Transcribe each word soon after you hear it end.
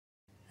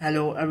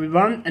Hello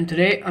everyone, and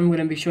today I'm going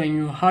to be showing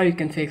you how you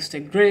can fix the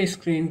gray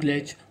screen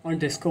glitch on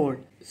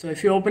Discord. So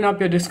if you open up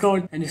your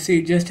Discord and you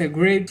see just a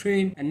gray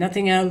screen and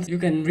nothing else, you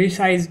can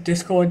resize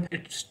Discord.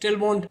 It still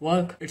won't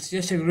work. It's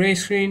just a gray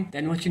screen.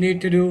 Then what you need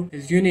to do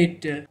is you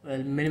need to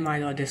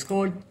minimize our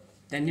Discord.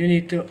 Then you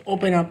need to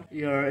open up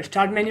your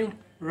start menu,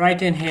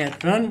 write in here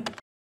run,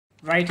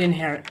 write in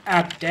here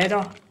app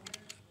data,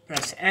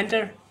 press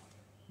enter.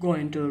 Go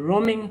into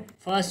roaming.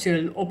 First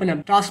you'll open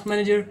up task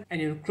manager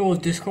and you'll close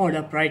Discord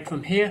up right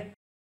from here.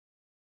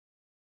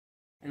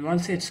 And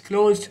once it's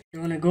closed,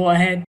 you're going to go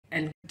ahead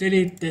and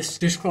delete this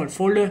Discord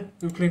folder.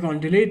 You click on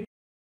delete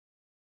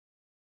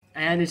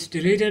and it's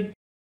deleted.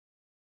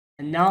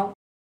 And now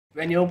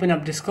when you open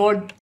up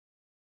Discord,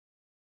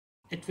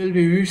 it will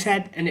be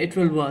reset and it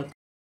will work.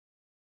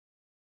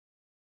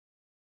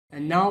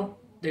 And now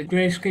the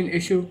gray screen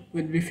issue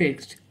will be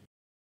fixed.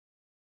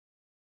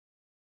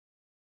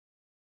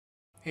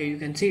 Here you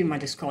can see my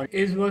Discord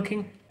is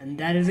working, and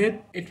that is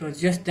it. It was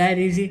just that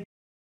easy.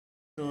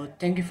 So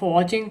thank you for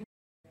watching.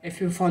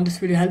 If you found this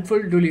video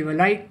helpful, do leave a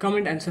like,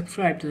 comment and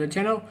subscribe to the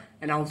channel,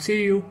 and I'll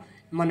see you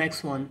in my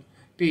next one.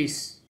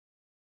 Peace.